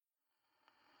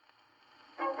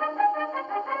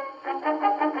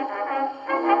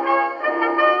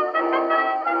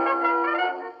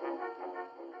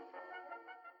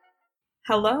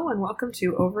Hello and welcome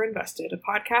to Overinvested, a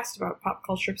podcast about pop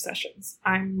culture obsessions.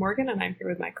 I'm Morgan and I'm here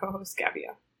with my co-host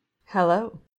Gavia.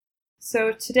 Hello.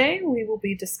 So today we will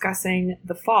be discussing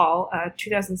The Fall, a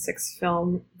 2006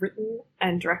 film written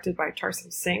and directed by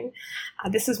Tarsem Singh.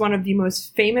 This is one of the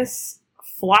most famous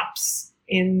flops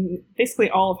in basically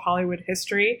all of Hollywood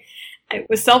history. It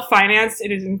was self-financed.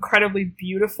 It is an incredibly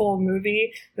beautiful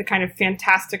movie, the kind of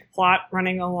fantastic plot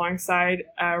running alongside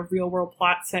a real-world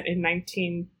plot set in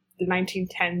the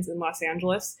 1910s in Los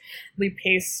Angeles. Lee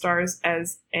Pace stars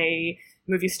as a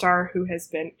movie star who has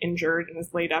been injured and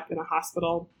is laid up in a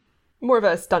hospital. More of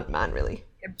a stuntman, really.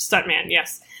 Stuntman,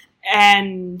 yes.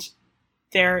 And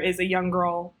there is a young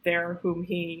girl there whom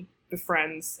he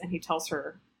befriends, and he tells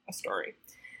her a story.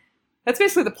 That's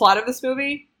basically the plot of this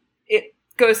movie. It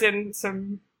goes in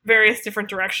some various different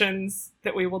directions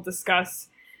that we will discuss,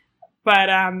 but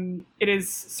it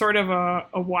is sort of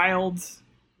a wild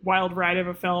ride of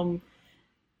a film.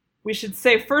 We should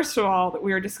say, first of all, that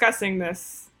we are discussing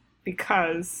this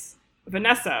because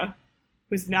Vanessa,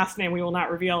 whose last name we will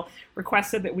not reveal,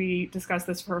 requested that we discuss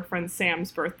this for her friend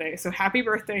Sam's birthday. So happy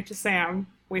birthday to Sam.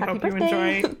 We hope you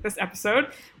enjoy this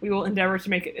episode. We will endeavor to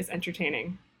make it as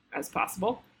entertaining as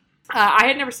possible. I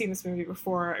had never seen this movie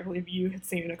before. I believe you had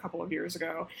seen it a couple of years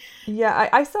ago. Yeah,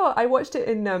 I watched it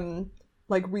in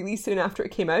really soon after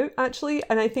it came out, actually,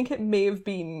 and I think it may have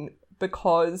been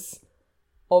because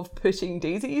of Pushing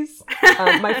Daisies.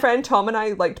 My friend Tom and I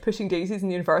liked Pushing Daisies in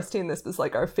university, and this was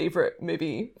like our favourite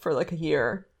movie for like a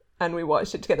year, and we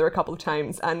watched it together a couple of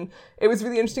times, and it was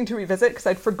really interesting to revisit because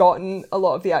I'd forgotten a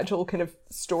lot of the actual kind of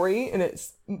story, and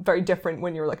it's very different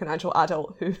when you're like an actual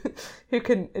adult who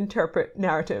can interpret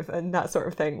narrative and that sort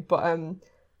of thing. But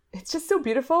it's just so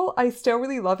beautiful. I still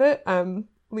really love it.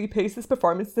 Lee Pace's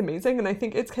performance is amazing, and I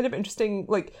think it's kind of interesting,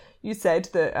 like you said,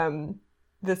 that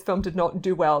this film did not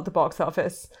do well at the box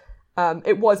office.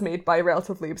 It was made by a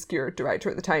relatively obscure director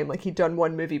at the time. Like, he'd done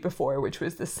one movie before, which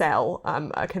was The Cell,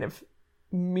 a kind of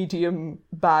medium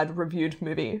bad reviewed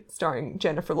movie starring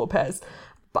Jennifer Lopez.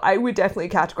 But I would definitely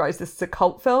categorize this as a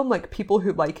cult film. Like, people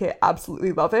who like it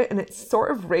absolutely love it. And it's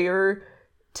sort of rare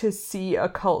to see a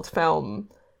cult film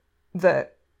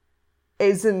that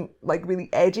isn't like really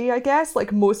edgy, I guess.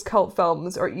 Like, most cult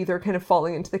films are either kind of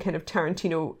falling into the kind of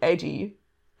Tarantino edgy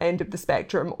end of the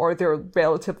spectrum, or they're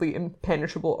relatively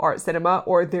impenetrable art cinema,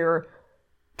 or they're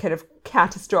kind of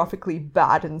catastrophically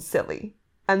bad and silly.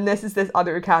 And this is this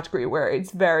other category where it's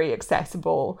very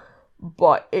accessible,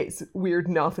 but it's weird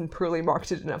enough and poorly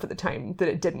marketed enough at the time that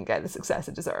it didn't get the success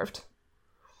it deserved.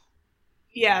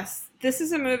 Yes, this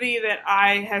is a movie that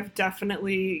I have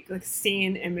definitely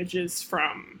seen images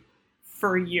from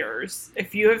for years.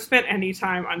 If you have spent any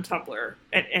time on Tumblr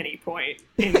at any point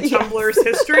in Tumblr's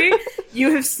history,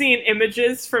 you have seen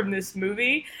images from this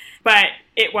movie, but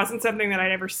it wasn't something that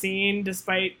I'd ever seen,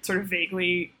 despite sort of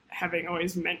vaguely having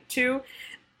always meant to.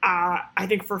 I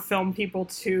think for film people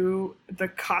too, the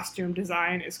costume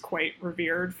design is quite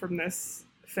revered from this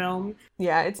film.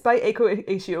 Yeah, it's by Eiko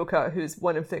Ishioka, who's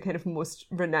one of the kind of most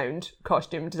renowned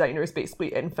costume designers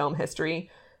basically in film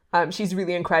history. She's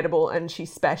really incredible, and she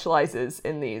specialized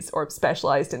in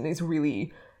these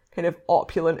really kind of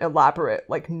opulent, elaborate,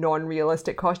 like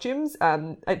non-realistic costumes.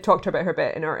 I talked about her a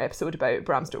bit in our episode about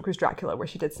Bram Stoker's Dracula, where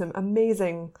she did some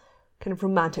amazing kind of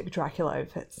romantic Dracula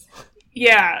outfits.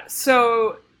 Yeah,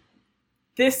 so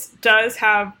this does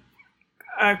have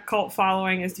a cult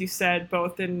following, as you said,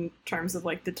 both in terms of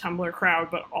like the Tumblr crowd,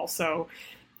 but also,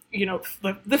 you know,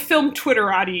 the film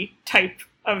Twitterati type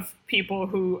of people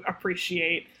who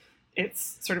appreciate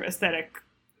its sort of aesthetic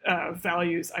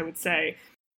values, I would say.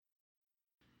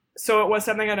 So it was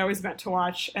something I'd always meant to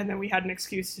watch, and then we had an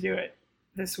excuse to do it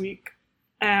this week.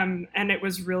 And it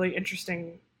was really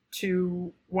interesting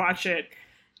to watch it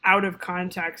out of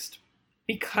context,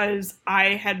 because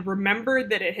I had remembered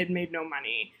that it had made no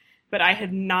money, but I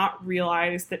had not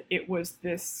realized that it was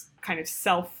this kind of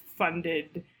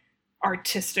self-funded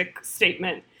artistic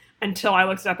statement until I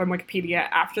looked it up on Wikipedia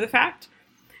after the fact.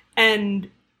 And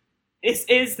this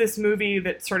is this movie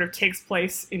that sort of takes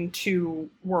place in two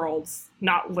worlds,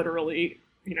 not literally,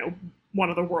 you know,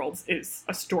 one of the worlds is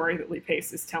a story that Lee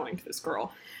Pace is telling to this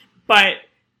girl. But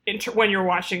when you're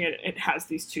watching it, it has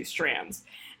these two strands.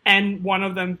 And one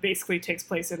of them basically takes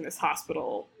place in this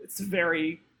hospital. It's a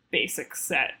very basic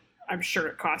set. I'm sure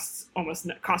it cost almost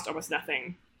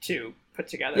nothing to put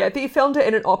together. Yeah, they filmed it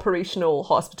in an operational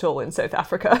hospital in South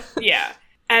Africa. Yeah.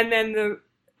 And then the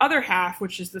other half,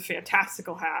 which is the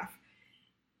fantastical half,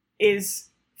 is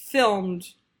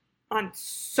filmed on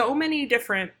so many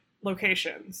different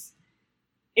locations.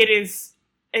 It is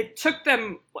it took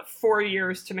them 4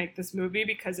 years to make this movie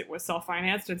because it was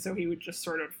self-financed, and so he would just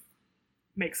sort of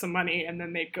make some money and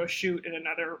then they'd go shoot in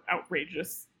another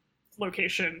outrageous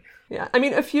location. Yeah, I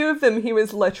mean, a few of them he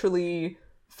was literally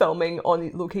filming on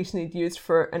the location he'd used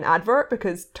for an advert,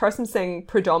 because Tarsem Singh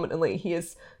predominantly, he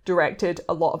has directed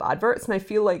a lot of adverts, and I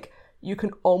feel like you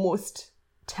can almost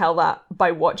tell that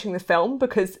by watching the film,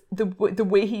 because the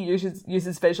way he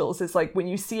uses visuals is like when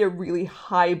you see a really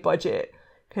high budget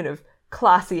kind of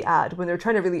classy ad, when they're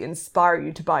trying to really inspire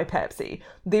you to buy Pepsi,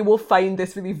 they will find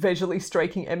this really visually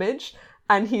striking image,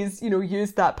 and he's, you know,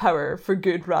 used that power for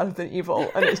good rather than evil.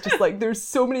 And it's just like, there's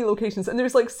so many locations, and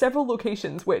there's like several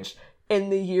locations which in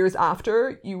the years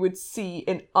after you would see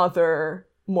in other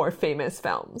more famous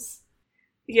films.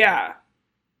 Yeah.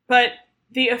 But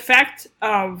the effect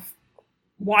of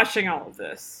watching all of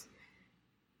this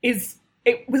is,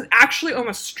 it was actually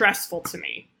almost stressful to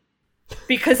me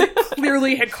because it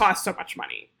clearly had cost so much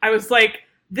money. I was like,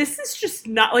 this is just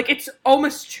not, like, it's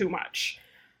almost too much.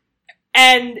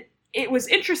 And it was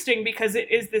interesting because it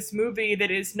is this movie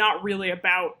that is not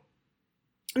about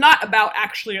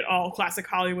actually at all classic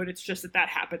Hollywood. It's just that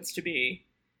happens to be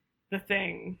the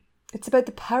thing. It's about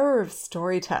the power of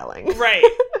storytelling. Right.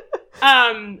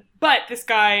 But this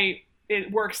guy,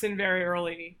 it works in very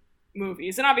early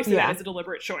movies, and obviously that is a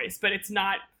deliberate choice, but it's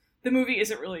not, the movie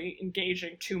isn't really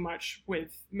engaging too much with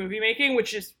movie making,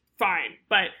 which is fine.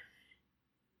 But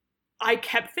I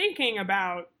kept thinking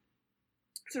about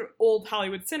sort of old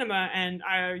Hollywood cinema, and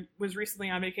I was recently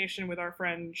on vacation with our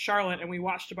friend Charlotte, and we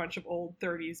watched a bunch of old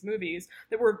 30s movies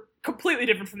that were completely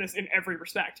different from this in every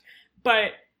respect,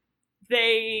 but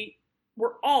they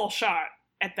were all shot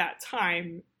at that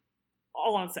time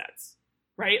all on sets,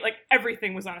 right? Like,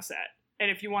 everything was on a set, and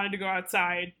if you wanted to go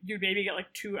outside, you'd maybe get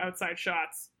like 2 outside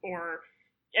shots,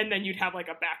 and then you'd have like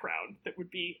a background that would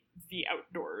be the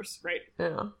outdoors, right?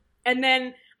 Yeah. And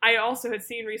then I also had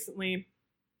seen recently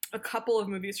a couple of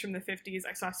movies from the 50s.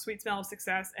 I saw Sweet Smell of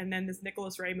Success, and then this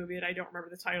Nicholas Ray movie that I don't remember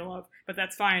the title of, but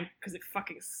that's fine because it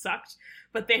fucking sucked.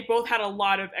 But they both had a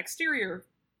lot of exterior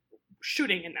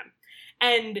shooting in them.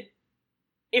 And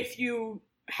if you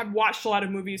have watched a lot of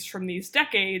movies from these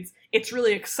decades, it's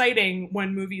really exciting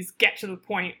when movies get to the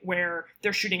point where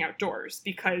they're shooting outdoors,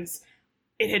 because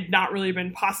it had not really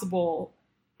been possible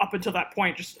up until that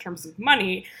point, just in terms of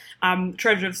money.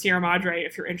 Treasure of Sierra Madre,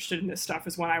 if you're interested in this stuff,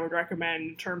 is one I would recommend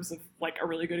in terms of like a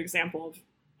really good example of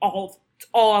all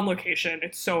on location.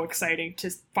 It's so exciting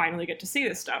to finally get to see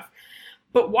this stuff.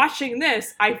 But watching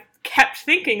this, I kept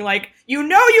thinking, like, you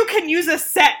can use a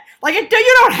set. Like, you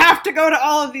don't have to go to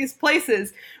all of these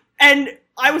places. And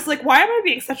I was like, why am I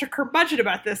being such a curmudgeon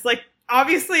about this? Like,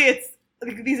 obviously it's,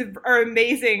 like, these are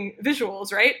amazing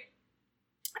visuals, right?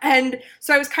 And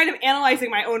so I was kind of analyzing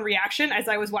my own reaction as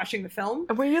I was watching the film.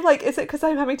 And were you like, is it because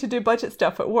I'm having to do budget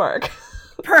stuff at work?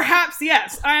 Perhaps,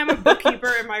 yes. I am a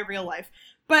bookkeeper in my real life.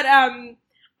 But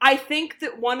I think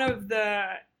that one of the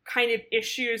kind of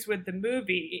issues with the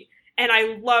movie, and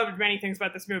I loved many things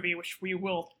about this movie, which we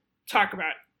will talk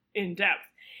about in depth,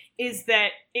 is that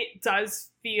it does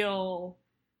feel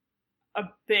a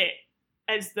bit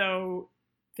as though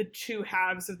the two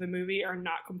halves of the movie are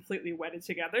not completely wedded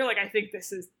together. Like, I think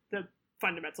this is the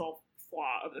fundamental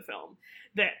flaw of the film,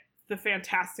 that the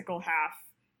fantastical half,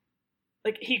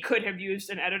 like, he could have used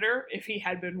an editor if he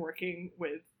had been working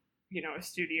with, a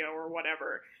studio or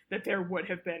whatever, that there would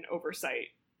have been oversight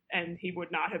and he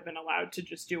would not have been allowed to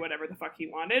just do whatever the fuck he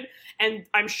wanted. And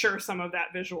I'm sure some of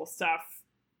that visual stuff,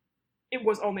 it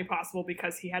was only possible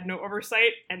because he had no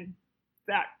oversight, and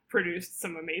that produced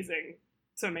some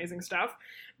amazing stuff.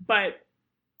 But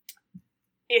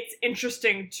it's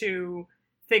interesting to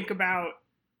think about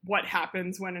what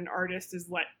happens when an artist is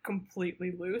let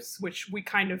completely loose, which we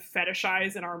kind of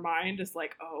fetishize in our mind as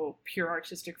like, oh, pure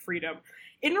artistic freedom.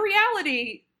 In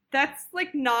reality, that's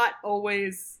like not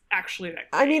always actually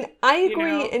that great. I mean, I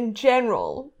agree in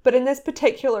general, but in this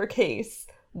particular case,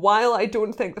 while I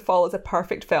don't think The Fall is a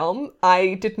perfect film,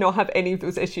 I did not have any of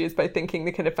those issues by thinking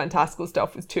the kind of fantastical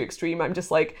stuff was too extreme. I'm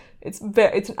just like, it's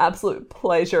an absolute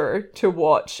pleasure to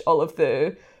watch all of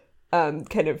the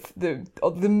kind of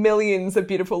the millions of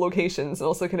beautiful locations, and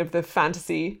also kind of the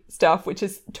fantasy stuff, which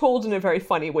is told in a very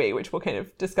funny way, which we'll kind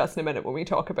of discuss in a minute when we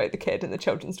talk about the kid and the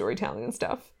children's storytelling and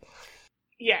stuff.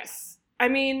 Yes. I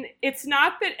mean, it's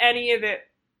not that any of it,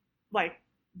 like,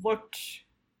 looked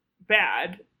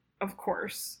bad, of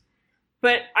course,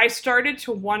 but I started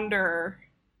to wonder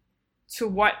to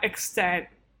what extent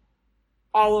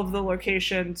all of the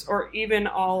locations, or even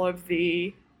all of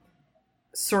the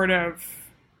sort of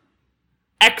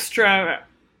extra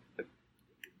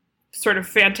sort of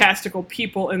fantastical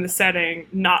people in the setting,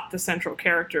 not the central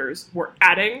characters, were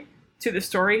adding to the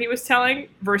story he was telling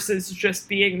versus just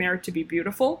being there to be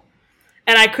beautiful.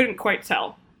 And I couldn't quite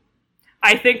tell.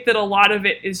 I think that a lot of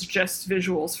it is just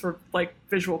visuals for like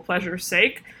visual pleasure's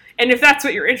sake. And if that's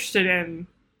what you're interested in,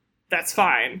 that's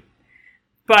fine.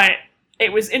 But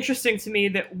it was interesting to me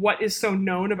that what is so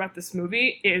known about this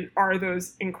movie are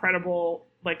those incredible,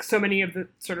 like so many of the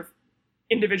sort of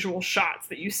individual shots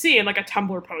that you see in like a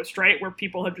Tumblr post, right? Where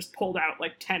people have just pulled out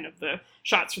like 10 of the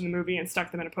shots from the movie and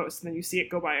stuck them in a post, and then you see it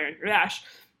go by on your dash.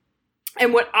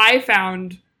 And what I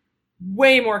found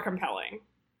way more compelling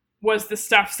was the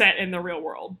stuff set in the real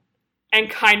world, and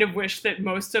kind of wish that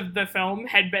most of the film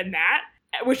had been that,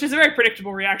 which is a very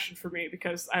predictable reaction for me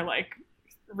because I like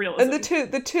realism.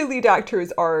 And the two lead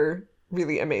actors are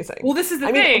really amazing. Well, this is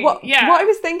the thing. What I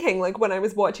was thinking, like, when I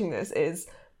was watching this is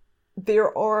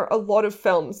there are a lot of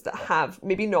films that have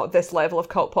maybe not this level of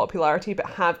cult popularity, but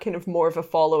have kind of more of a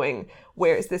following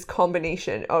where it's this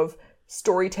combination of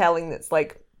storytelling that's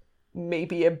like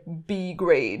maybe a B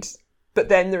grade, but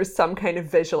then there's some kind of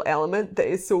visual element that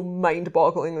is so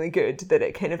mind-bogglingly good that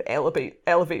it kind of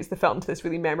elevates the film to this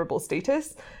really memorable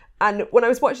status. And when I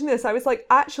was watching this, I was like,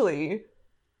 actually,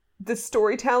 the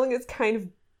storytelling is kind of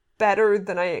better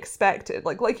than I expected.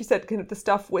 Like you said, kind of the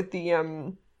stuff with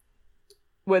the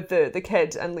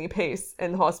kid and Lee Pace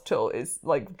in the hospital is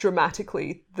like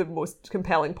dramatically the most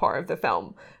compelling part of the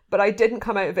film. But I didn't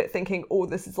come out of it thinking, oh,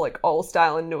 this is like all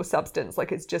style and no substance,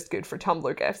 like it's just good for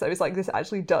Tumblr gifs. I was like, this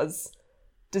actually does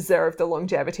deserve the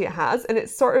longevity it has. And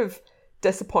it's sort of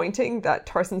disappointing that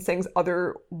Tarsem Singh's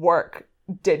other work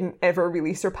didn't ever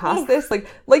really surpass this.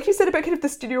 Like you said about kind of the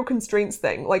studio constraints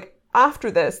thing, like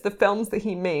after this, the films that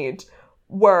he made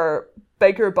were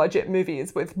bigger budget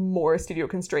movies with more studio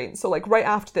constraints. So like right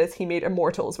after this, he made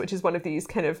Immortals, which is one of these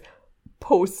kind of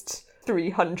post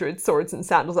 300 swords and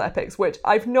sandals epics, which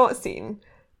I've not seen.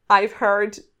 I've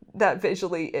heard that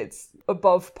visually it's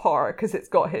above par because it's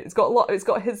got his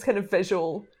kind of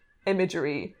visual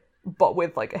imagery, but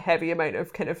with like a heavy amount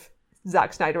of kind of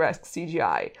Zack Snyder-esque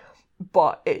CGI.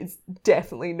 But it's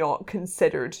definitely not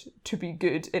considered to be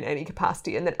good in any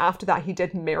capacity. And then after that, he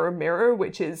did Mirror Mirror,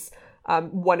 which is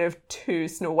one of 2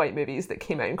 Snow White movies that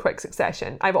came out in quick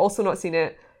succession. I've also not seen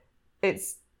it.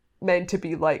 It's meant to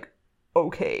be like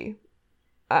okay.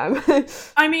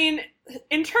 I mean,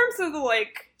 in terms of the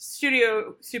like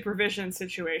studio supervision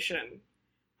situation,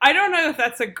 I don't know if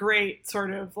that's a great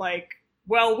sort of like,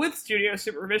 well, with studio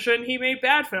supervision, he made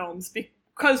bad films,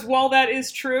 because while that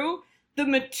is true, the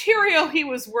material he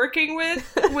was working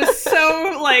with was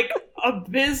so like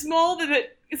abysmal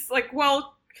that it's like,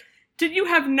 well, did you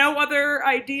have no other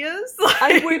ideas? Like,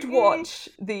 I would watch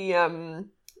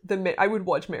I would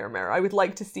watch Mirror Mirror. I would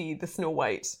like to see the Snow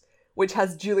White, which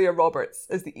has Julia Roberts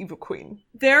as the evil queen.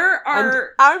 There are... and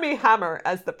Armie Hammer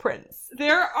as the prince.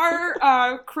 There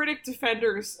are critic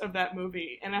defenders of that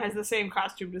movie, and it has the same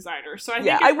costume designer. So I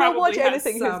think I will watch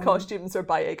anything whose costumes are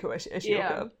by Eiko Ishioka.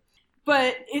 Yeah.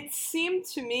 But it seemed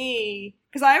to me...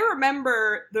 Because I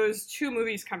remember those 2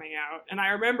 movies coming out, and I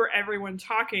remember everyone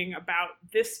talking about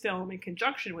this film in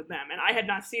conjunction with them, and I had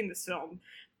not seen this film,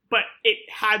 but it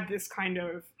had this kind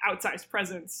of outsized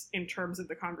presence in terms of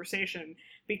the conversation,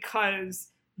 because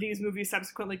these movies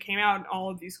subsequently came out and all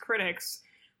of these critics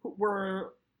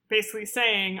were basically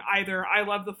saying either I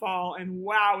love The Fall and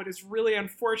wow, it is really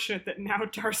unfortunate that now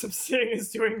Tarsem Singh is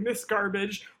doing this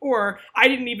garbage, or I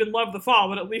didn't even love The Fall,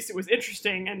 but at least it was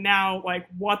interesting, and now like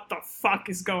what the fuck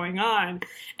is going on?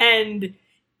 And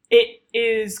it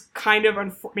is kind of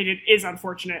it is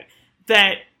unfortunate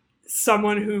that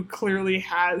someone who clearly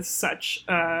has such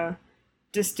a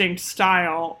distinct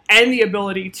style and the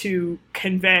ability to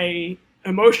convey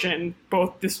emotion,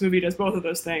 this movie does both of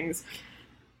those things.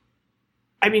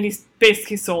 I mean, he's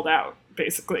basically sold out,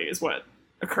 basically, is what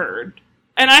occurred.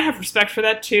 And I have respect for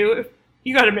that, too.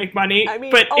 You gotta make money, I mean,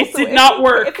 but it did not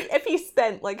work. If he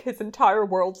spent, like, his entire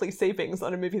worldly savings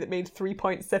on a movie that made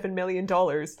 $3.7 million,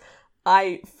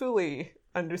 I fully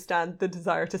understand the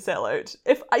desire to sell out.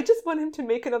 If I just want him to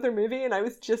make another movie, and I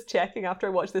was just checking after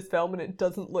I watched this film, and it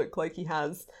doesn't look like he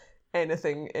has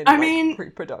anything in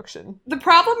pre-production. The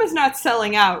problem is not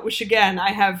selling out, which again,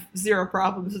 I have zero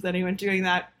problems with anyone doing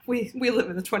that. We live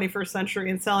in the 21st century,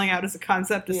 and selling out as a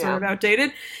concept is sort of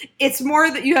outdated. It's more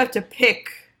that you have to pick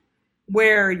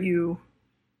where you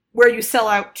sell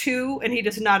out to, and he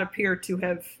does not appear to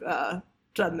have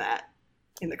done that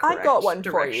in the correct direction. I got one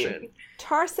for you.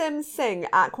 Tarsem Singh,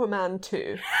 Aquaman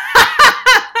 2.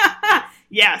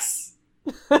 Yes.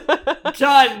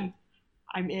 Done.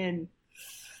 I'm in.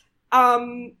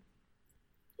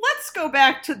 Let's go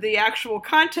back to the actual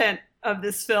content of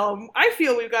this film. I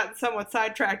feel we've gotten somewhat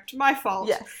sidetracked. My fault.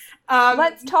 Yes.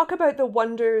 Let's talk about the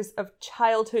wonders of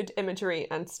childhood imagery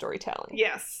and storytelling.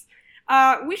 Yes.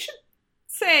 We should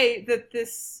say that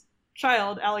this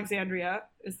child, Alexandria,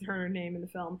 is her name in the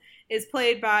film, is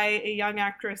played by a young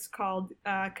actress called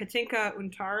Katinka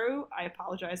Untaru. I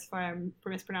apologize if I'm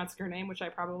mispronouncing her name, which I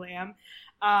probably am.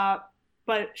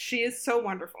 But she is so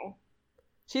wonderful.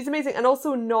 She's amazing, and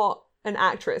also not an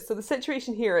actress. So the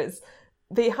situation here is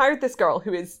they hired this girl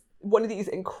who is one of these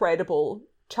incredible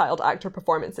child actor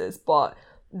performances, but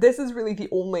this is really the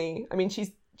only, I mean,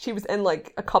 she was in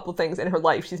like a couple things in her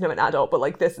life. She's now an adult, but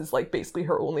like this is like basically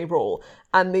her only role.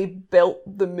 And they built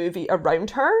the movie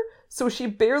around her. So she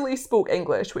barely spoke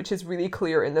English, which is really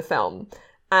clear in the film.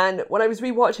 And when I was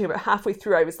rewatching about halfway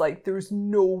through, I was like, there's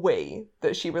no way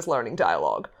that she was learning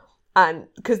dialogue. And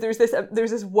because there's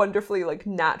this wonderfully like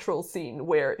natural scene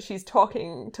where she's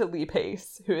talking to Lee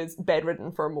Pace, who is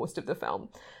bedridden for most of the film.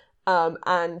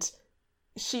 And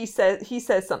he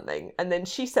says something, and then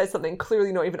she says something,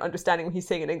 clearly not even understanding what he's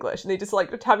saying in English, and they just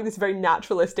like having this very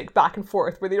naturalistic back and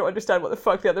forth where they don't understand what the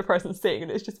fuck the other person's saying,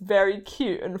 and it's just very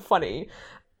cute and funny.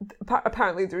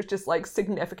 Apparently there's just like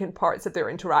significant parts of their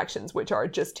interactions which are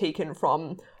just taken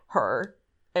from her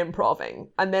improving,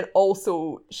 and then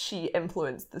also she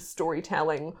influenced the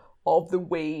storytelling of the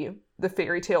way the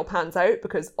fairy tale pans out,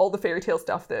 because all the fairy tale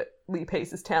stuff that Lee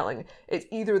Pace is telling, it's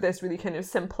either this really kind of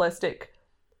simplistic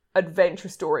adventure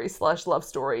story / love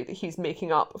story that he's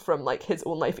making up from like his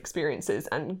own life experiences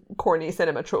and corny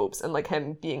cinema tropes and like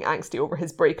him being angsty over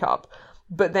his breakup,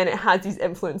 but then it has these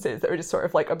influences that are just sort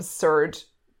of like absurd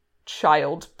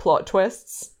child plot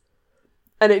twists,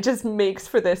 and it just makes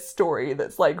for this story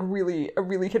that's like a really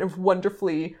kind of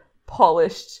wonderfully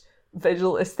polished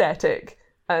visual aesthetic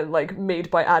and like made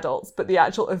by adults, but the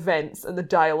actual events and the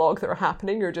dialogue that are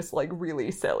happening are just like really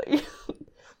silly.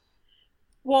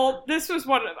 Well, this was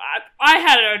one of I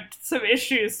had some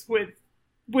issues with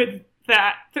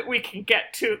that we can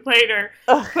get to later.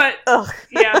 Ugh, but ugh.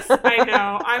 Yes, I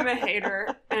know I'm a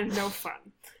hater and no fun.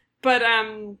 But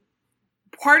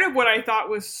part of what I thought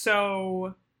was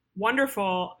so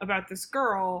wonderful about this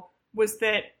girl was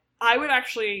that I would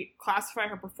actually classify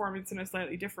her performance in a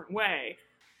slightly different way.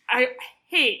 I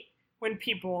hate when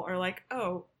people are like,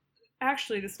 "Oh,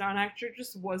 actually, this non-actor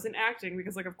just wasn't acting,"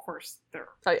 because, like, of course,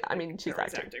 I mean, she's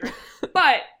acting. Right?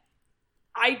 But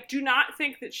I do not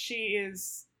think that she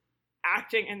is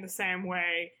acting in the same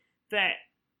way that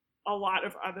a lot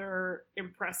of other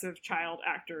impressive child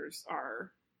actors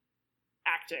are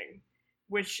acting,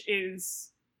 which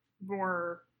is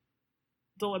more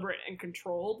deliberate and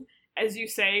controlled. As you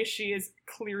say, she is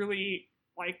clearly,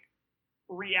 like,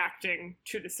 reacting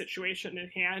to the situation in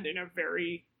hand in a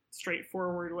very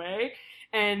straightforward way.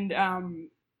 And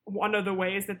one of the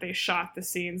ways that they shot the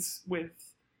scenes with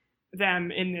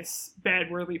them in this bed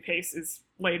where Lee Pace is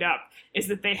laid up is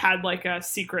that they had like a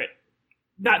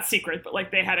not secret, but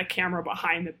like they had a camera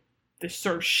behind the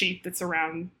sort of sheet that's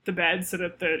around the bed so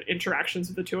that the interactions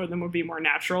with the two of them would be more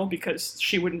natural, because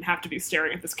she wouldn't have to be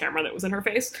staring at this camera that was in her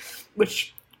face,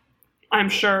 which I'm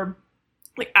sure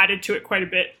like added to it quite a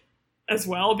bit as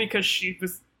well, because she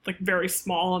was like very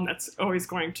small, and that's always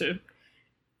going to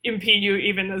impede you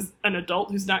even as an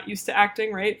adult who's not used to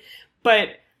acting, right?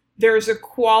 But there's a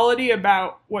quality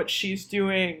about what she's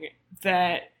doing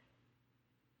that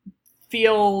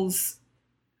feels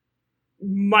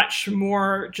much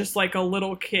more just like a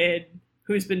little kid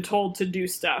who's been told to do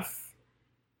stuff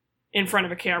in front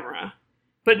of a camera,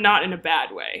 but not in a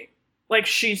bad way. Like,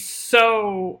 she's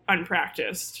so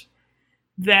unpracticed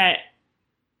that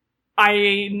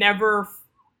I never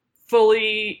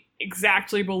fully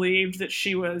exactly believed that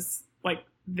she was like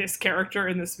this character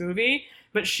in this movie,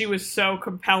 but she was so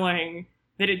compelling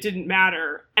that it didn't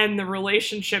matter. And the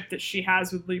relationship that she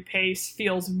has with Lee Pace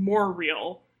feels more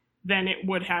real than it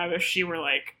would have if she were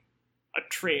like a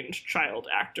trained child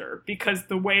actor, because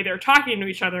the way they're talking to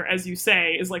each other, as you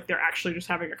say, is like they're actually just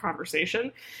having a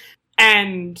conversation.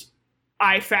 And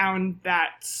I found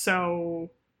that so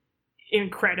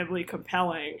incredibly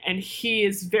compelling. And he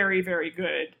is very, very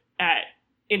good at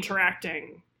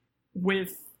interacting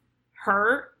with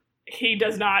her. He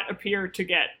does not appear to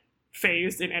get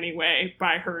fazed in any way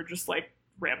by her just like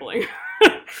rambling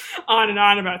on and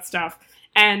on about stuff.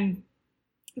 And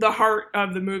the heart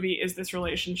of the movie is this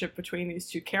relationship between these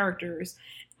two characters,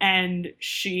 and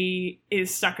she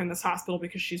is stuck in this hospital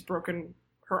because she's broken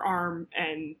her arm,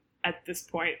 and at this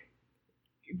point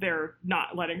they're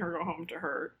not letting her go home to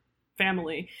her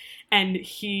family, and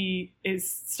he is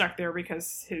stuck there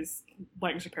because his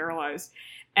legs are paralyzed,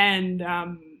 and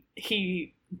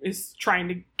he is trying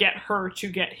to get her to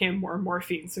get him more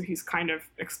morphine, so he's kind of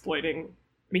exploiting.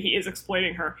 I mean, he is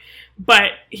exploiting her,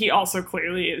 but he also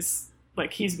clearly is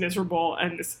like, he's miserable,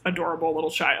 and this adorable little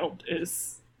child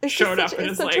showed up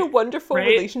and is such like, a wonderful right?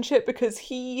 relationship because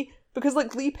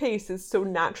like Lee Pace is so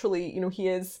naturally, he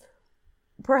is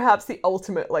perhaps the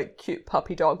ultimate like cute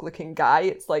puppy dog looking guy.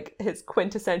 It's like his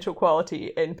quintessential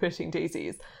quality in Pushing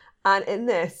Daisies, and in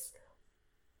this,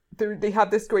 they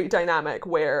have this great dynamic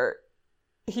where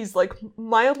he's like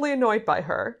mildly annoyed by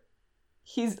her.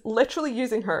 He's literally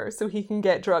using her so he can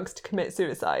get drugs to commit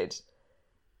suicide.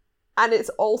 And it's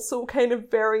also kind of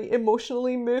very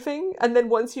emotionally moving. And then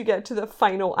once you get to the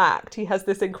final act, he has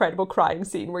this incredible crying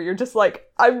scene where you're just like,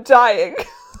 I'm dying.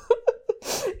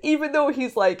 Even though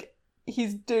he's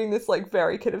doing this like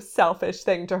very kind of selfish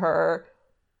thing to her.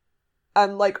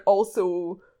 And like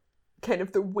also kind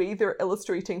of the way they're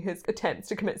illustrating his attempts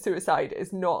to commit suicide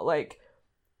is not like,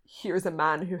 here's a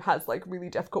man who has like really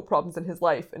difficult problems in his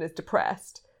life and is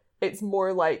depressed. It's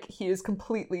more like he is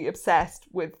completely obsessed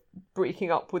with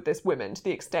breaking up with this woman to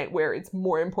the extent where it's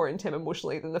more important to him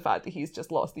emotionally than the fact that he's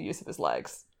just lost the use of his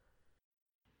legs.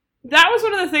 That was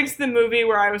one of the things in the movie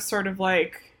where I was sort of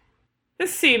like,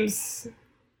 this seems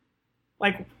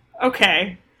like,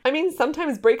 okay. I mean,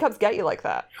 sometimes breakups get you like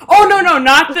that. Oh, no,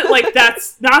 not that, like,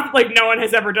 that's not like no one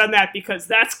has ever done that, because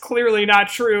that's clearly not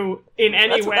true in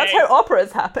any way. That's how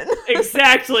operas happen.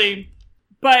 Exactly.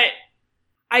 But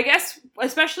I guess,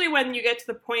 especially when you get to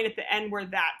the point at the end where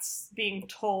that's being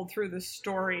told through the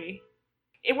story,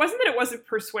 it wasn't that it wasn't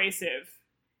persuasive.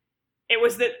 It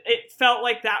was that it felt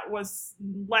like that was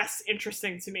less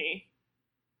interesting to me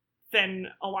than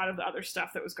a lot of the other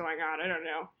stuff that was going on. I don't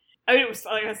know. I mean, it was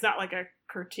like, it's not like a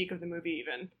critique of the movie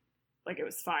even. Like, it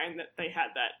was fine that they had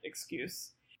that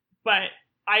excuse. But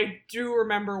I do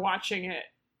remember watching it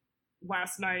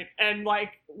last night and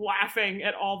like laughing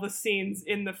at all the scenes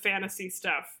in the fantasy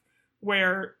stuff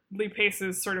where Lee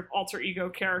Pace's sort of alter ego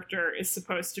character is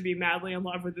supposed to be madly in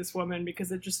love with this woman,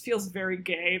 because it just feels very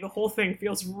gay. The whole thing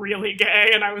feels really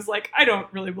gay, and I was like, I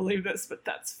don't really believe this, but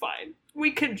that's fine. We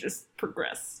can just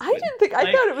progress. I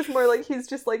thought it was more like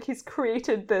he's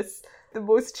created the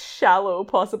most shallow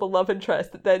possible love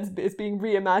interest that then is being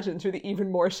reimagined through the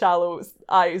even more shallow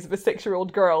eyes of a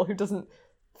 6-year-old girl who doesn't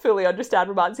fully understand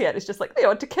romance yet. It's just like, they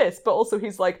ought to kiss, but also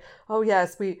he's like, oh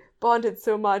yes, we bonded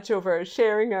so much over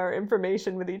sharing our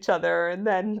information with each other, and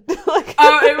then like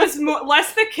it was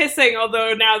less the kissing,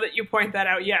 although now that you point that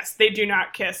out, yes, they do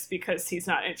not kiss because he's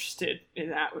not interested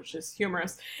in that, which is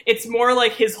humorous. It's more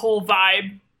like his whole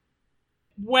vibe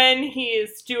when he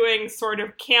is doing sort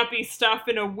of campy stuff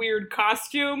in a weird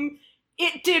costume.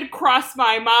 It did cross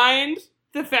my mind,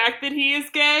 the fact that he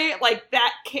is gay, like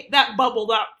that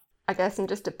bubbled up. I guess I'm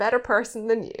just a better person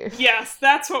than you. Yes,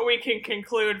 that's what we can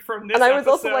conclude from this episode. And I was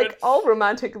episode. also like, all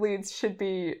romantic leads should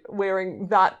be wearing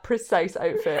that precise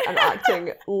outfit and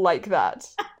acting like that.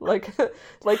 Like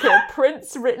a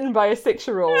prince written by a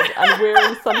 6-year-old and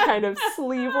wearing some kind of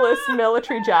sleeveless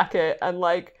military jacket and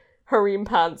like harem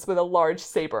pants with a large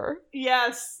saber.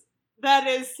 Yes, that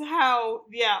is how,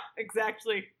 yeah,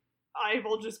 exactly. I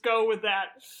will just go with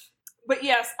that. But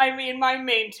yes, I mean, my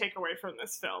main takeaway from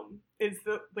this film is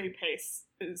that Lee Pace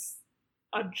is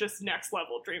a just next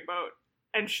level dreamboat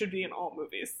and should be in all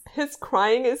movies. His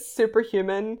crying is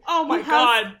superhuman. Oh my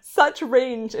god. Such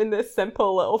range in this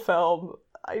simple little film.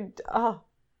 I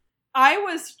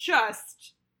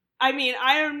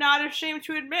am not ashamed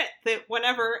to admit that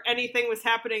whenever anything was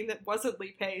happening that wasn't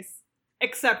Lee Pace,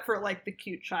 except for like the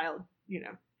cute child,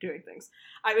 doing things,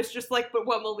 I was just like, but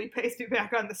when will Lee Pace be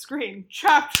back on the screen?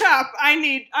 Chop chop, I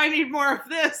need more of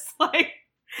this. Like,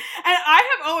 and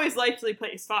I have always liked Lee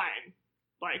Pace fine.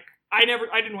 Like, I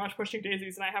didn't watch Pushing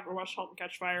Daisies, and I haven't watched *Halt and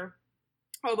Catch Fire*,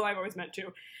 although I've always meant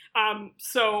to.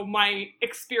 So my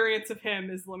experience of him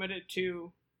is limited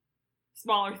to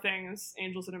smaller things,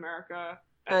 Angels in America,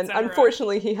 and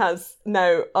unfortunately, he has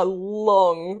now a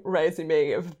long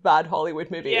resume of bad Hollywood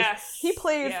movies. Yes. He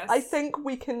plays, I think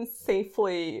we can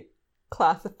safely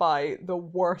classify the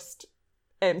worst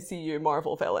MCU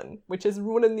Marvel villain, which is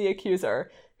Ronan the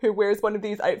Accuser, who wears one of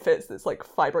these outfits that's like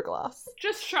fiberglass.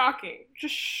 Just shocking.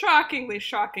 Just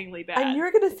shockingly bad. And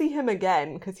you're gonna see him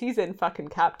again, because he's in fucking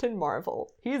Captain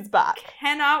Marvel. He's back.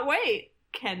 Cannot wait.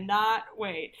 Get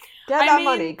that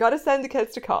money. Gotta send the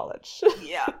kids to college.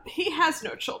 Yeah, he has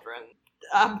no children.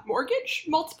 Mortgage?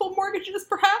 Multiple mortgages,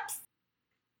 perhaps?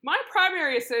 My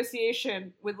primary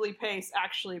association with Lee Pace,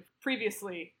 actually,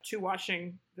 previously to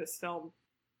watching this film,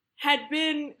 had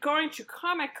been going to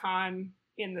Comic-Con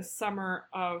in the summer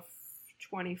of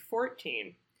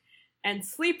 2014 and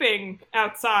sleeping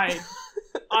outside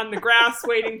on the grass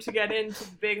waiting to get into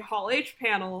the big Hall H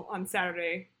panel on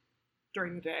Saturday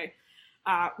during the day,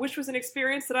 which was an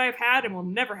experience that I have had and will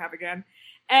never have again.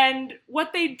 And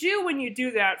what they do when you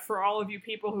do that, for all of you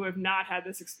people who have not had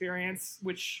this experience,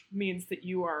 which means that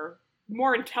you are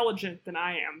more intelligent than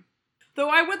I am. Though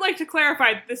I would like to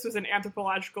clarify that this was an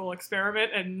anthropological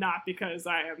experiment and not because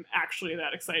I am actually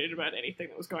that excited about anything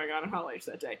that was going on in Hall H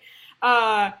that day.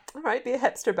 All right, be a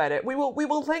hipster about it. We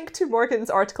will link to Morgan's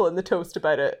article in the Toast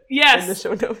about it yes, in the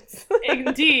show notes.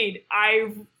 Indeed.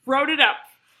 I wrote it up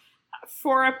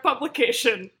for a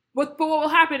publication. But what will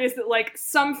happen is that, like,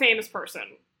 some famous person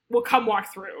will come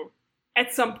walk through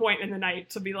at some point in the night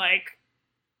to be like,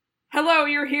 hello,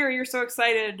 you're here, you're so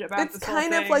excited about this whole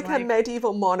thing. It's kind of like a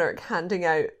medieval monarch handing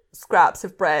out scraps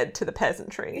of bread to the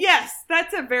peasantry. Yes,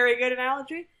 that's a very good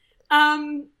analogy.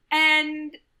 And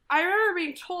I remember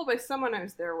being told by someone I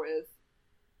was there with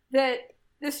that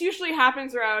this usually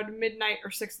happens around midnight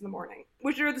or 6 in the morning,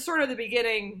 which are the sort of the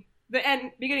beginning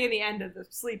and the end of the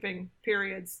sleeping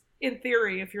periods. In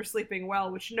theory, if you're sleeping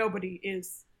well, which nobody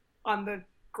is on the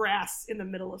grass in the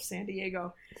middle of San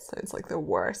Diego. Sounds like the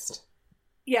worst.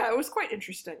 Yeah, it was quite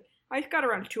interesting. I got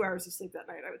around 2 hours of sleep that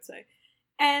night, I would say.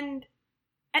 And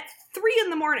at 3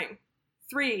 in the morning,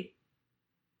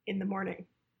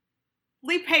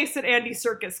 Lee Pace and Andy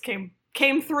Serkis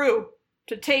came through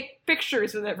to take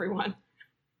pictures with everyone.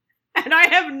 And I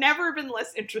have never been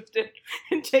less interested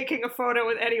in taking a photo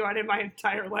with anyone in my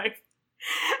entire life.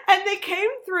 And they came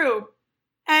through,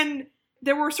 and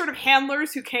there were sort of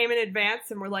handlers who came in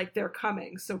advance and were like, they're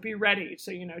coming, so be ready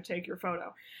to, take your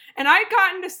photo. And I'd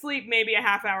gotten to sleep maybe a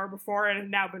half hour before and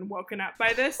had now been woken up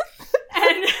by this.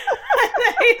 And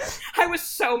I was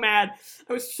so mad.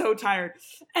 I was so tired.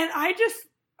 And I just,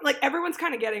 like, everyone's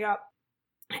kind of getting up.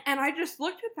 And I just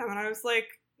looked at them and I was like,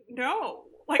 no,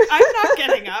 like, I'm not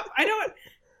getting up.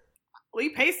 Lee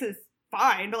Pace is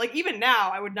fine, but, like, even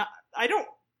now, I don't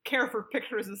care for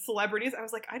pictures of celebrities. I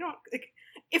was like,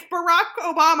 if Barack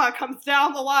Obama comes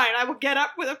down the line, I will get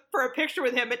up for a picture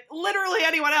with him, and literally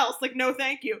anyone else, like, no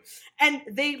thank you. And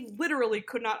they literally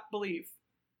could not believe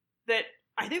that.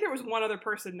 I think there was one other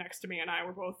person next to me and I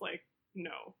were both like,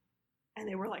 no. And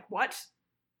they were like, what?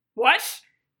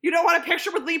 You don't want a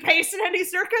picture with Lee Pace and Andy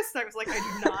Serkis? I was like, I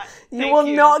do not. You will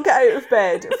not get out of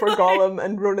bed for Gollum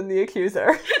and Ronan the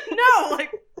Accuser. No,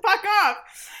 like, fuck off.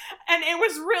 And it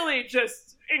was really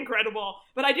just incredible.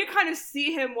 But I did kind of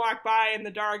see him walk by in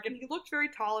the dark, and he looked very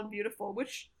tall and beautiful,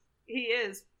 which he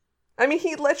is. I mean,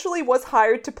 he literally was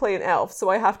hired to play an elf, so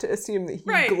I have to assume that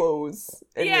he glows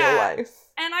in real life.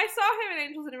 And I saw him in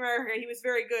Angels in America. He was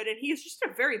very good, and he's just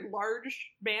a very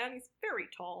large man. He's very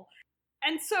tall.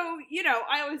 And so,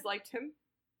 I always liked him.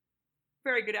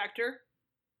 Very good actor.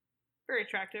 Very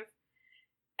attractive.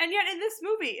 And yet in this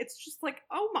movie, it's just like,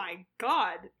 oh my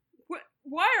god.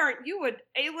 Why aren't you an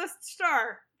A-list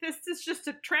star? This is just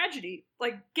a tragedy.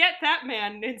 Like, get that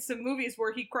man in some movies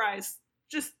where he cries.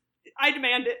 I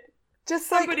demand it. Just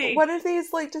somebody. Like, what are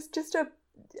these, like, just a,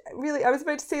 really, I was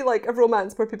about to say, like, a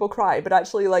romance where people cry, but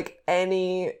actually, like,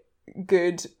 any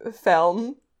good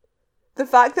film. The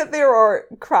fact that there are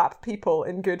crap people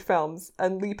in good films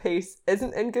and Lee Pace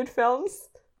isn't in good films,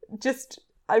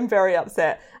 I'm very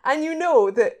upset. And you know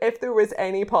that if there was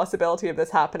any possibility of this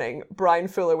happening, Brian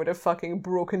Fuller would have fucking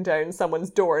broken down someone's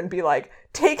door and be like,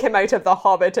 take him out of The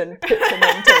Hobbit and put him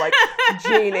into, like,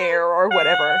 Jane Eyre or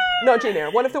whatever. Not Jane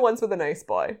Eyre, one of the ones with a nice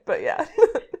boy, but yeah.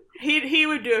 He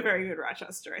would do a very good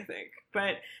Rochester, I think.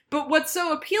 But what's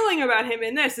so appealing about him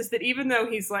in this is that even though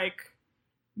he's, like,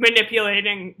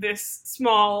 manipulating this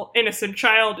small, innocent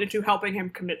child into helping him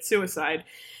commit suicide,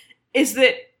 is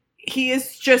that he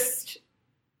is just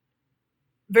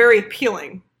very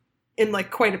appealing in,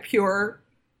 like, quite a pure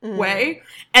way.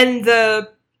 And the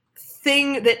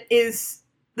thing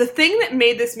that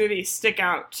made this movie stick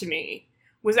out to me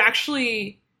was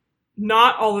actually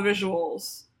not all the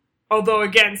visuals. Although,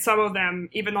 again, some of them,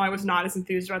 even though I was not as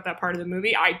enthused about that part of the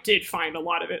movie, I did find a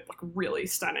lot of it, like, really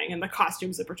stunning, and the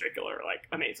costumes in particular, like,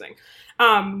 amazing.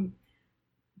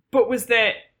 But was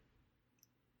that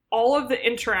all of the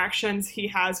interactions he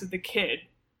has with the kid,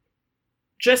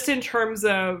 just in terms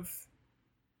of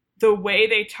the way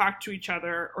they talk to each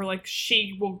other, or, like,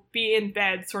 she will be in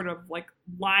bed sort of, like,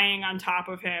 lying on top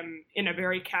of him in a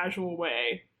very casual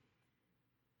way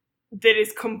that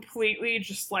is completely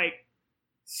just, like,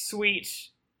 sweet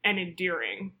and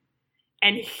endearing.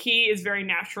 And he is very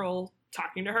natural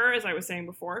talking to her, as I was saying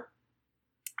before.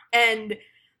 And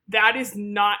that is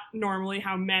not normally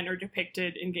how men are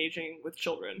depicted engaging with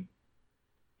children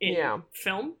in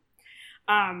film.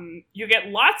 You get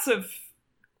lots of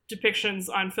depictions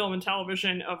on film and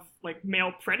television of like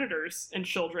male predators and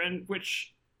children,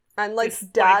 which and like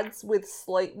dads with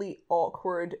slightly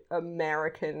awkward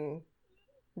American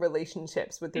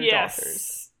relationships with their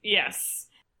daughters. Yes.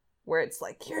 Where it's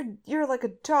like you're like a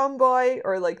tomboy,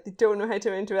 or like they don't know how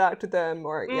to interact with them,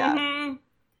 or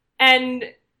And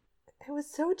it was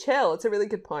so chill. It's a really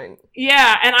good point.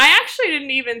 Yeah, and I actually didn't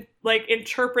even like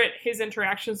interpret his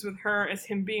interactions with her as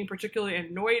him being particularly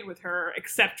annoyed with her,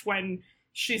 except when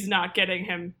she's not getting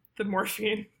him the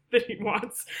morphine that he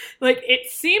wants. Like, it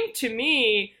seemed to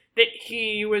me that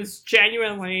he was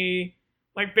genuinely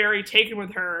like very taken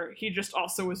with her. He just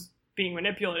also was being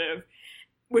manipulative,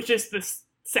 which is this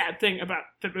sad thing about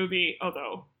the movie,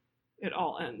 although it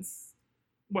all ends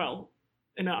well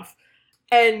enough.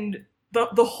 And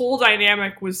the whole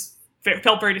dynamic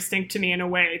felt very distinct to me in a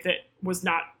way that is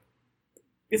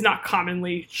not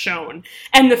commonly shown.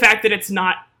 And the fact that it's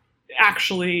not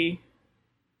actually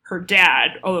her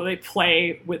dad, although they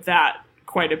play with that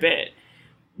quite a bit,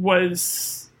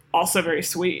 was also very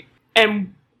sweet.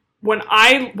 And what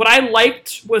I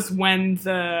liked was when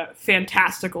the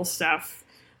fantastical stuff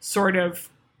sort of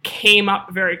came up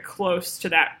very close to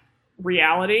that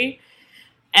reality.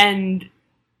 And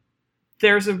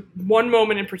there's one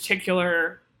moment in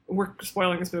particular, we're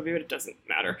spoiling this movie, but it doesn't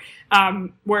matter,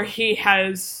 where he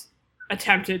has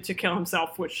attempted to kill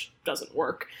himself, which doesn't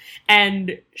work.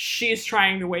 And she's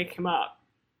trying to wake him up.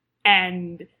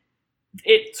 And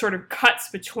it sort of cuts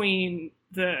between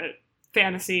the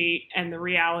fantasy and the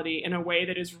reality in a way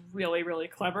that is really, really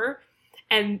clever.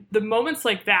 And the moments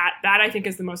like that I think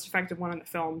is the most effective one in the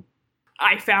film,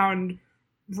 I found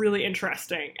really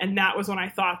interesting. And that was when I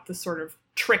thought the sort of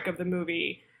trick of the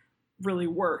movie really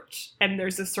worked. And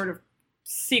there's this sort of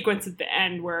sequence at the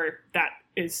end where that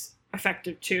is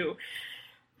effective too.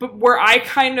 But where I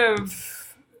kind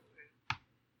of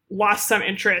lost some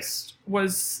interest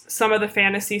was some of the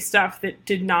fantasy stuff that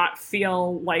did not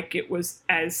feel like it was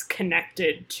as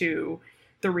connected to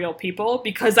the real people,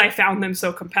 because I found them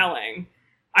so compelling,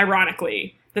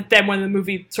 ironically, that then when the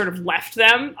movie sort of left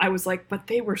them, I was like, but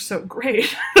they were so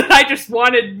great. I just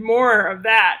wanted more of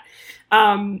that.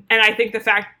 And I think the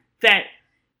fact that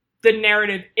the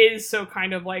narrative is so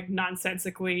kind of like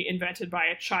nonsensically invented by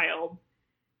a child,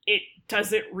 it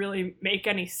doesn't really make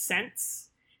any sense.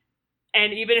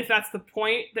 And even if that's the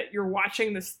point, that you're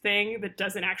watching this thing that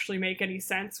doesn't actually make any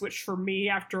sense, which for me,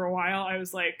 after a while, I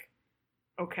was like,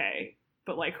 okay,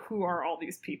 but like, who are all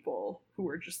these people who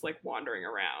are just like wandering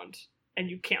around and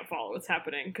you can't follow what's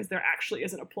happening because there actually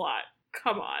isn't a plot?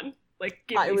 Come on. Like,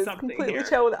 give me something here. I was completely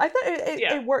chill with it. I thought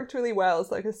it worked really well.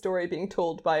 It's like a story being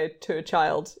told to a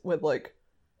child with like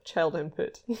child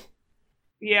input.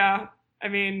 Yeah, I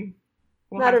mean,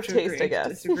 we'll matter have of to taste, agree, I guess.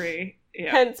 Disagree.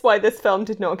 Yeah. Hence why this film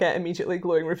did not get immediately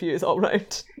glowing reviews all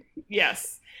round.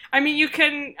 Yes. I mean, you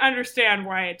can understand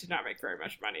why it did not make very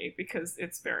much money, because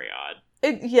it's very odd.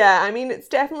 I mean,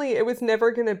 it was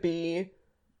never going to be,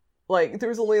 like, there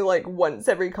was only, like, once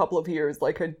every couple of years,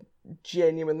 like, a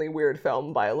genuinely weird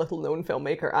film by a little-known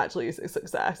filmmaker actually is a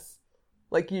success.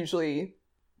 Like, usually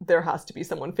there has to be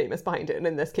someone famous behind it, and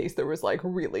in this case there was, like,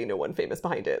 really no one famous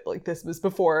behind it. Like, this was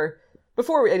before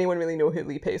anyone really knew who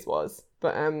Lee Pace was.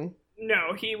 But,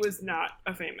 no, he was not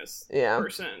a famous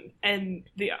person. And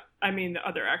the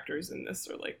other actors in this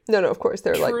are like... No, of course,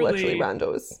 they're like literally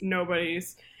randos.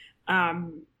 Nobodies.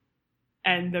 And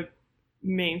the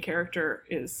main character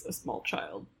is a small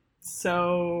child.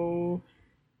 So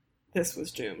this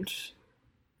was doomed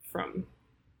from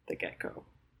the get-go,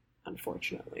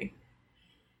 unfortunately.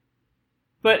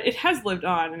 But it has lived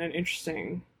on in an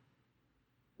interesting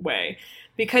way,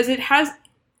 because it has...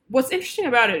 What's interesting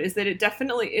about it is that it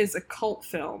definitely is a cult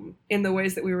film in the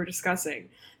ways that we were discussing,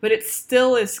 but it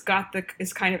still is kind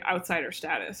of outsider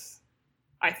status,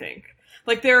 I think.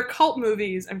 Like, there are cult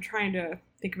movies, I'm trying to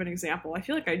think of an example. I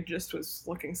feel like I just was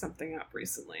looking something up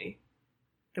recently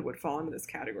that would fall into this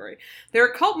category. There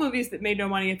are cult movies that made no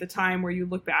money at the time, where you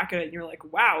look back at it and you're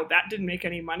like, wow, that didn't make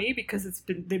any money, because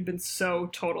they've been so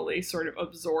totally sort of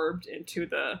absorbed into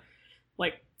the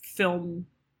like film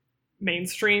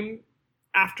mainstream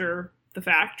after the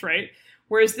fact, right?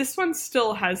 Whereas this one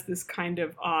still has this kind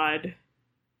of odd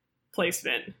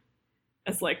placement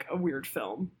as like a weird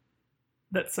film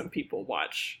that some people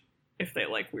watch if they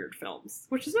like weird films,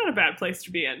 which is not a bad place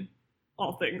to be in,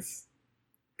 all things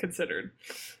considered,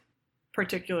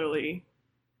 particularly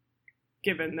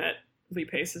given that Lee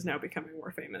Pace is now becoming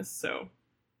more famous, so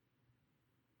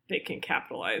they can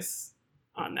capitalize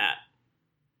on that.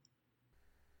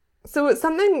 So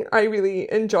something I really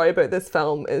enjoy about this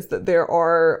film is that there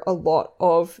are a lot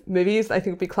of movies I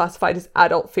think would be classified as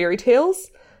adult fairy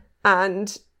tales,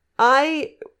 and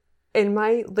I, in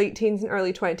my late teens and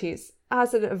early 20s,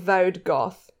 as an avowed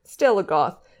goth, still a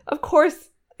goth, of course,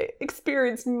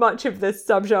 experienced much of this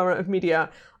subgenre of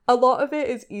media. A lot of it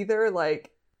is either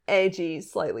like edgy,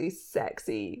 slightly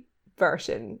sexy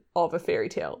version of a fairy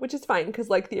tale, which is fine because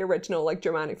like the original like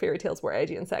Germanic fairy tales were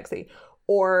edgy and sexy,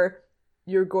 or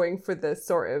you're going for this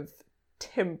sort of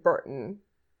Tim Burton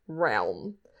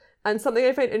realm. And something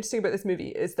I find interesting about this movie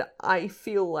is that I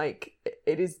feel like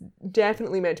it is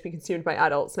definitely meant to be consumed by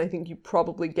adults, and I think you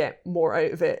probably get more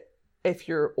out of it if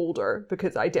you're older,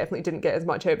 because I definitely didn't get as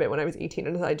much out of it when I was 18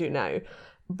 as I do now.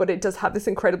 But it does have this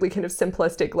incredibly kind of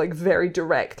simplistic, like very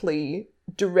directly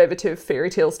derivative fairy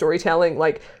tale storytelling.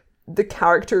 Like the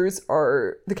characters that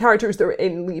are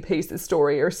in Lee Pace's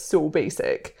story are so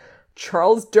basic.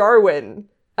 Charles Darwin,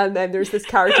 and then there's this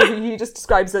character who he just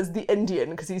describes as the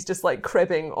Indian because he's just like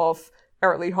cribbing off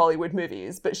early Hollywood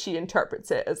movies, but she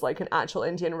interprets it as like an actual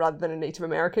Indian rather than a Native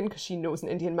American because she knows an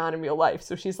Indian man in real life.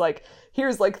 So she's like,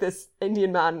 here's like this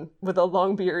Indian man with a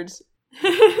long beard.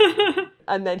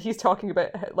 And then he's talking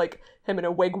about like him in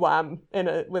a wigwam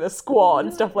with a squaw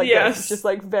and stuff like this. It's just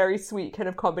like very sweet kind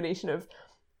of combination of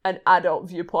an adult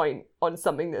viewpoint on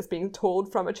something that's being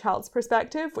told from a child's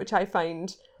perspective, which I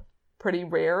find pretty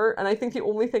rare. And I think the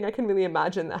only thing I can really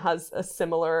imagine that has a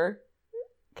similar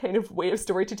kind of way of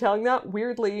storytelling that,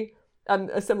 weirdly,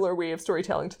 a similar way of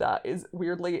storytelling to that is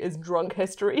Drunk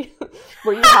History,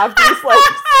 where you have these like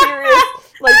serious,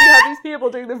 like you have these people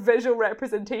doing the visual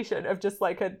representation of just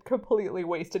like a completely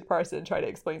wasted person trying to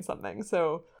explain something.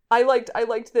 So I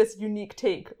liked this unique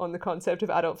take on the concept of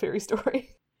adult fairy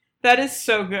story. That is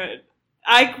so good.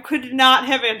 I could not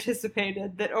have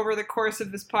anticipated that over the course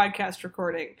of this podcast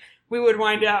recording, we would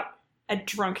wind up at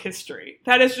Drunk History.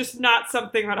 That is just not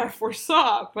something that I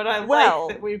foresaw, but I like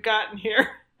that we've gotten here.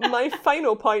 My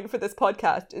final point for this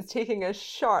podcast is taking a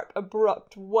sharp,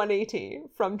 abrupt 180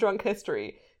 from Drunk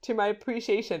History to my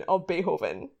appreciation of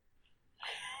Beethoven.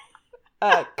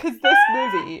 Because this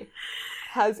movie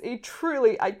has a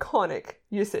truly iconic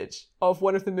usage of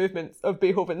one of the movements of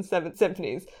Beethoven's Seventh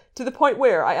Symphonies, to the point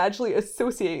where I actually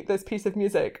associate this piece of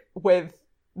music with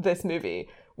this movie,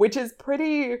 which is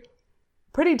pretty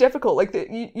difficult. Like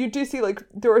you do see like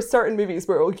there are certain movies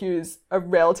where it'll use a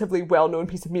relatively well-known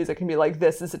piece of music and be like,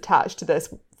 this is attached to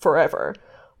this forever,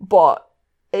 but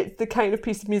it's the kind of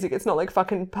piece of music, it's not like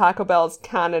fucking Pachelbel's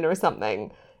Canon or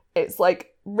something. It's like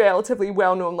relatively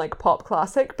well-known like pop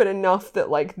classic, but enough that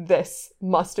like this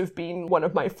must have been one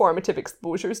of my formative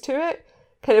exposures to it.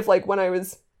 Kind of like when I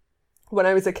was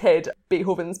a kid,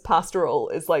 Beethoven's Pastoral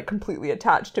is like completely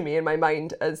attached to me in my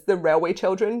mind as the Railway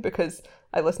Children, because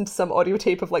I listened to some audio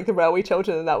tape of like the Railway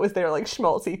Children and that was their like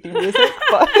schmaltzy theme music.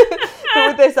 But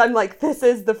with this, I'm like, this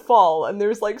is The Fall, and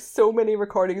there's like so many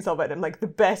recordings of it, and like the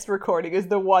best recording is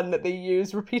the one that they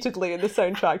use repeatedly in the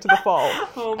soundtrack to The Fall.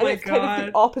 Oh my and it's God. kind of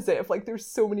the opposite of like there's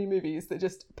so many movies that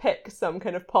just pick some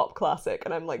kind of pop classic,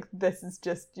 and I'm like, this is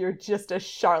just, you're just a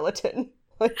charlatan.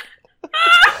 Like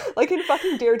in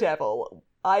fucking Daredevil,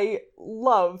 I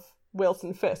love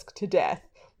Wilson Fisk to death,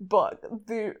 but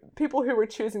the people who were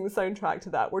choosing the soundtrack to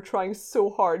that were trying so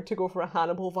hard to go for a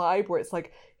Hannibal vibe, where it's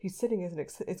like he's sitting in an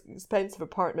expensive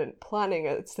apartment planning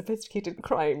a sophisticated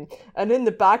crime, and in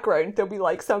the background there'll be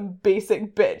like some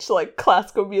basic bitch like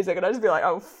classical music, and I'd just be like,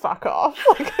 oh, fuck off.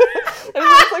 Like, and it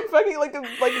was like fucking like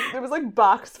it was like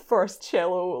Bach's first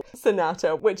cello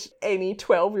sonata, which any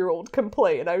 12-year-old can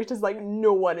play, and I was just like,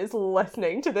 no one is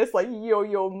listening to this like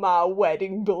Yo-Yo Ma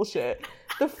wedding bullshit.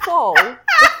 The Fall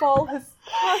has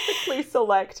perfectly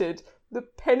selected the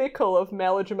pinnacle of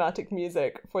melodramatic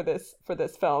music for this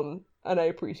film, and I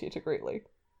appreciate it greatly.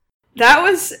 That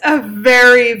was a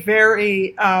very,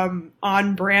 very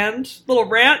on-brand little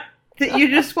rant that you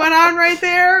just went on right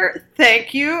there.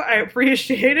 Thank you. I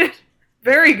appreciate it.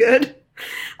 Very good.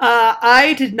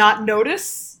 I did not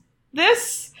notice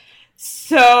this,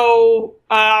 so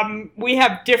we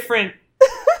have different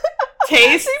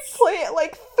tastes. They play it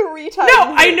like 3 times.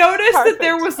 No, I noticed that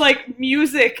there was like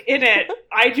music in it.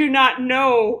 I do not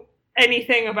know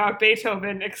anything about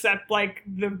Beethoven except like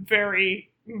the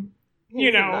very,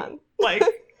 like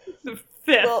the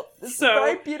fifth. Well, it's a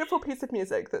very beautiful piece of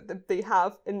music that they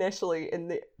have initially in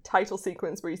the title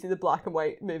sequence where you see the black and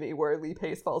white movie where Lee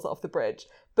Pace falls off the bridge.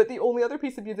 But the only other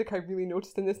piece of music I really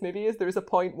noticed in this movie is there's a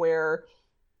point where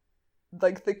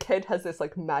like the kid has this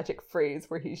like magic phrase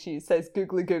where she says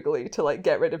googly googly to like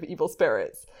get rid of evil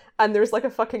spirits, and there's like a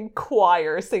fucking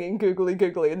choir singing googly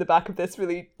googly in the back of this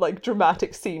really like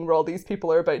dramatic scene where all these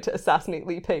people are about to assassinate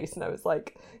Lee Pace, and I was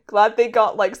like, glad they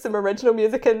got like some original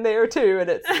music in there too, and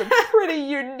it's some pretty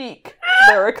unique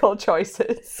lyrical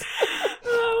choices.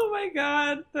 Oh my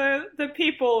god. The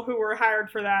people who were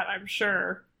hired for that, I'm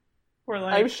sure, were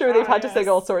like, I'm sure they've had to sing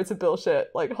all sorts of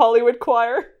bullshit, like Hollywood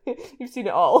Choir. You've seen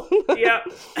it all. Yep.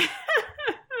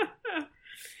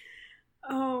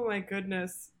 Oh my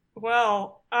goodness.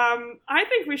 Well, I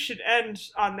think we should end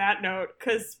on that note,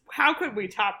 because how could we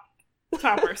top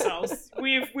ourselves?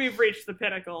 We've reached the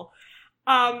pinnacle.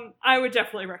 I would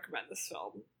definitely recommend this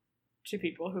film to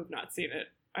people who've not seen it.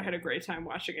 I had a great time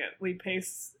watching it. Lee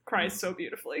Pace cries so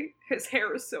beautifully. His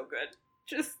hair is so good.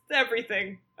 Just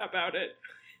everything about it.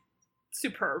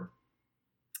 Superb.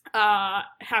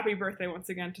 Happy birthday once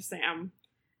again to Sam.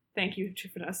 Thank you to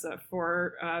Vanessa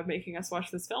for making us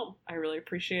watch this film. I really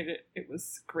appreciate it. It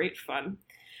was great fun.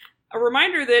 A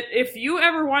reminder that if you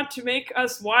ever want to make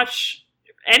us watch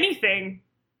anything,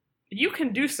 you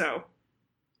can do so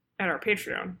at our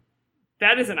Patreon.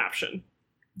 That is an option.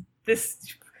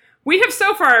 We have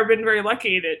so far been very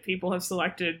lucky that people have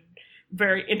selected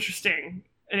very interesting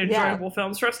and enjoyable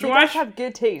films for us to watch. You guys have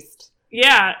good taste.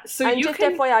 Yeah, so and you just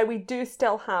can... FYI, we do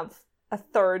still have a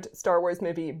third Star Wars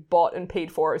movie bought and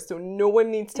paid for, so no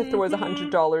one needs to throw us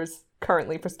 $100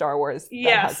 currently for Star Wars.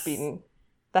 Yes.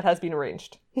 That has been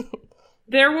arranged.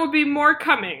 There will be more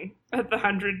coming at the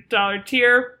 $100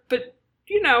 tier, but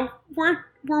you know, we're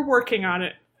working on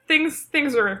it.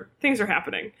 Things are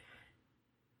happening.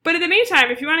 But in the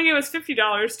meantime, if you want to give us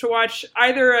 $50 to watch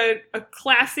either a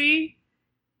classy,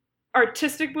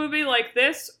 artistic movie like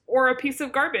this or a piece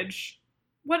of garbage,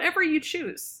 whatever you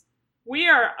choose, we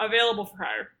are available for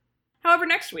hire. However,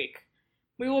 next week,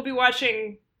 we will be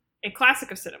watching a classic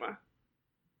of cinema,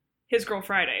 His Girl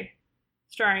Friday,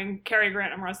 starring Cary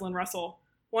Grant and Rosalind Russell,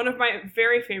 one of my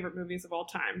very favorite movies of all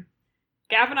time.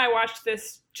 Gav and I watched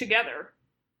this together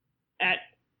at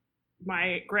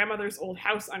my grandmother's old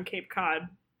house on Cape Cod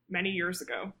many years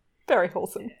ago. Very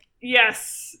wholesome.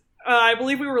 Yes. I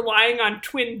believe we were lying on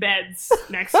twin beds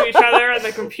next to each other, and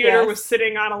the computer was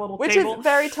sitting on a little table. Which is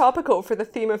very topical for the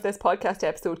theme of this podcast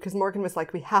episode, because Morgan was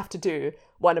like, we have to do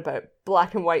one about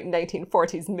black and white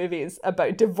 1940s movies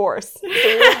about divorce. So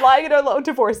we were lying in our little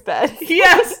divorce bed.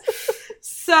 Yes.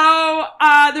 So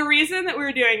the reason that we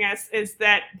were doing this is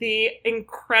that the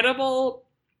incredible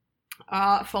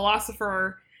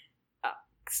philosopher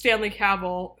Stanley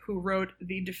Cavell, who wrote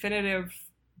the definitive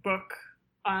book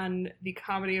on the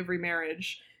comedy of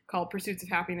remarriage called Pursuits of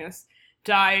Happiness,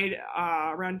 died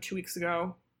around 2 weeks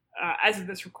ago, as of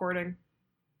this recording.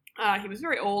 He was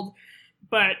very old,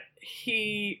 but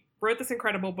he wrote this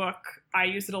incredible book. I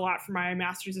used it a lot for my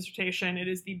master's dissertation. It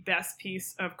is the best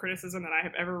piece of criticism that I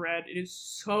have ever read. It is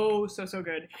so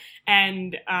good.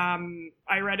 And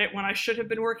I read it when I should have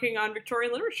been working on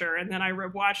Victorian literature, and then I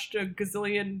watched a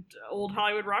gazillion old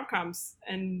Hollywood rom-coms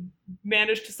and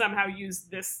managed to somehow use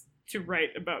this to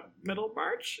write about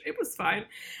Middlemarch. It was fine.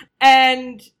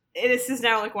 And this is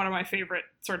now like one of my favorite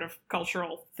sort of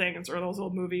cultural things, or those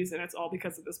old movies, and it's all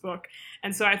because of this book.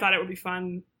 And so I thought it would be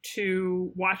fun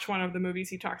to watch one of the movies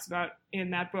he talks about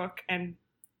in that book and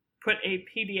put a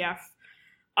PDF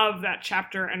of that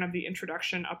chapter and of the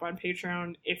introduction up on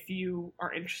Patreon if you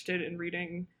are interested in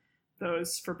reading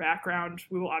those for background.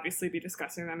 We will obviously be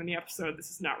discussing them in the episode.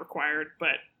 This is not required,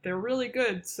 but they're really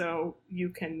good, so you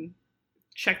can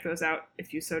check those out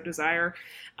if you so desire.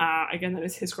 Again, that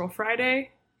is His Girl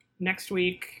Friday. Next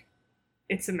week,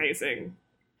 it's amazing.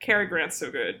 Cary Grant's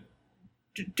so good.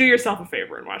 Do yourself a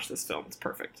favor and watch this film. It's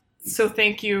perfect. So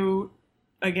thank you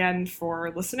again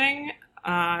for listening.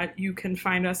 You can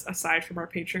find us, aside from our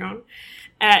Patreon,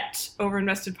 at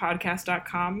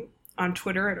overinvestedpodcast.com, on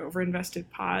Twitter at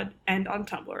overinvestedpod, and on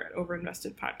Tumblr at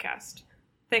overinvestedpodcast.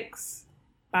 Thanks.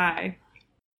 Bye.